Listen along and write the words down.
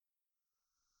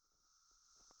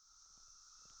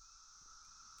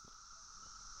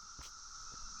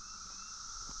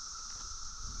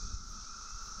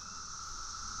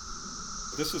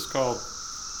This is called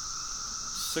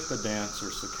Cicadance or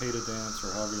Cicadance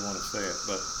or however you want to say it.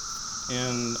 But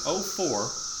in '04,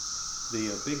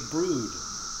 the big brood,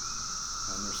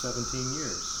 and their 17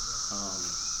 years,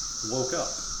 woke up.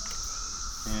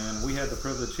 And we had the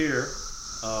privilege here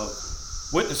of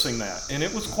witnessing that. And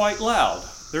it was quite loud.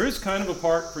 There is kind of a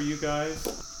part for you guys.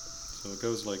 So it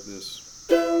goes like this.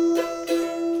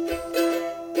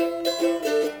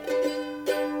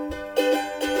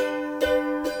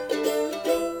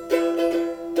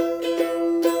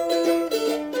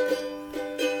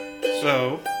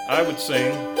 So I would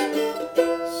sing,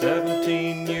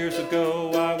 17 years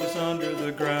ago I was under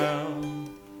the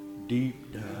ground,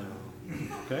 deep down.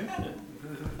 Okay?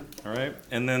 All right?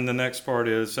 And then the next part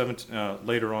is,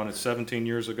 later on, it's 17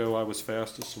 years ago I was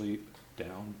fast asleep,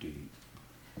 down deep.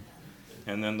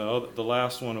 And then the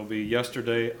last one will be,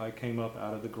 yesterday I came up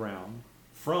out of the ground,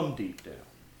 from deep down.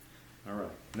 All right.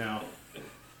 Now,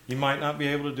 you might not be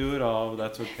able to do it all, but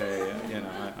that's okay.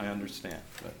 I understand.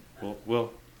 But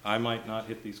I might not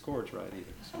hit these chords right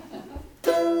either. So.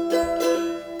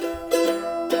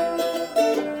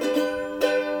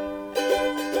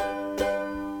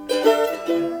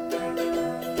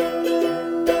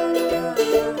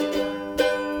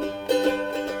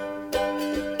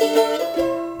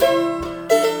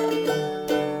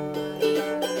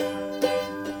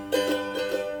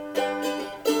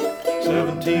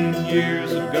 17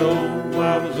 years ago,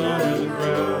 I was under the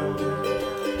ground.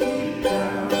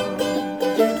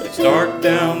 It's dark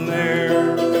down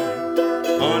there,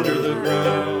 under the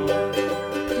ground.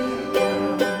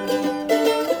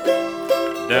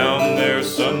 Down there,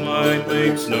 sunlight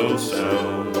makes no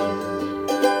sound.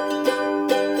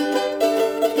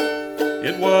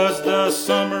 It was the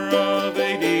summer of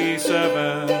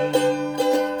 '87.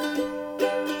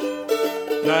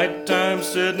 Nighttime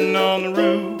sitting on the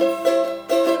roof,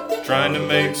 trying to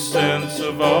make sense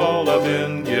of all I've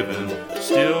been given.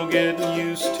 Still getting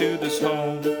used to this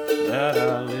home that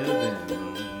I live in.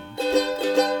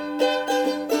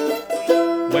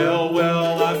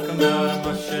 Well, I've come out of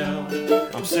my shell.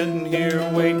 I'm sitting here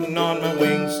waiting on my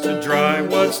wings to dry.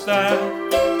 What's that?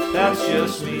 That's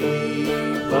just me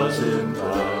buzzing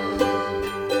by.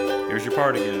 Here's your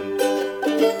part again.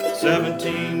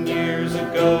 17 years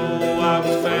ago, I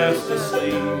was fast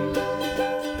asleep.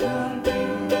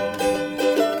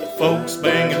 Folks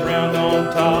banging round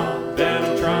on top, and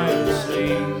I'm trying to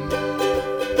sleep.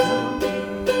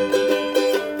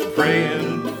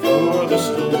 Praying for the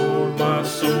Lord my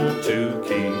soul to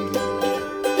keep.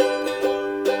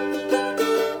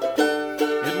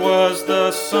 It was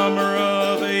the summer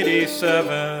of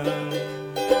 '87.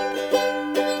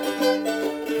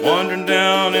 Wandering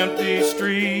down empty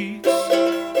streets,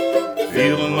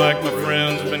 feeling like my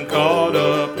friends have been caught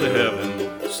up to heaven.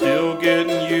 Still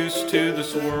getting used to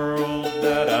this world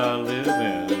that I live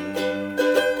in.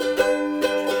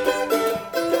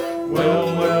 Well,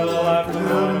 I've come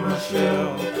out of my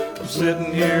shell. I'm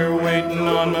sitting here waiting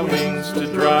on my wings to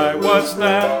dry. What's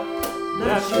that?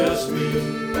 That's just me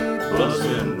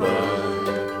buzzing by.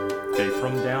 Okay,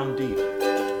 from down deep.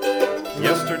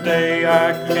 Yesterday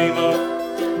I came up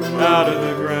out of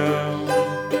the ground,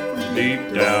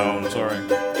 deep down, sorry.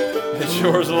 It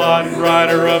sure's a lot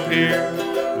brighter up here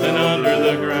than under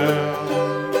the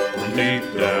ground, deep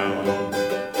down.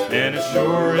 And it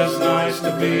sure is nice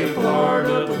to be a part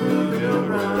of the moving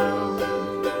around.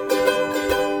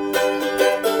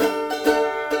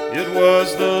 It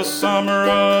was the summer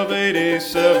of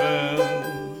 '87,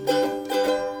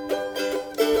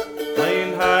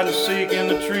 playing hide and seek in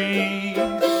the trees,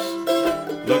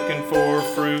 looking for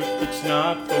fruit that's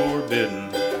not forbidden.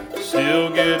 Still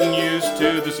getting used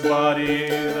to this body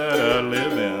that I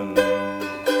live in.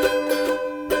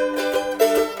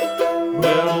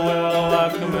 Well,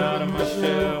 I've come out of my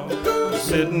shell. I'm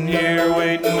sitting here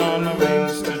waiting on my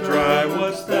wings to dry.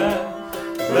 What's that?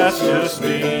 That's just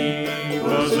me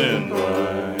buzzing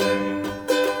by.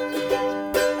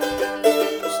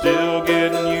 Still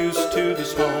getting used to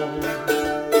this home.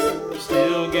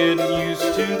 Still getting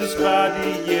used to this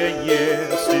body, yeah.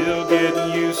 Still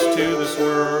getting used to this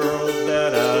world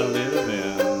that I live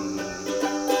in.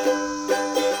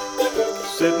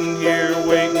 Sitting here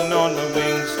waiting on my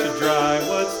wings to dry.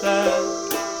 What's that?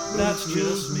 That's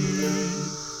just me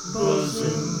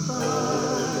buzzing by.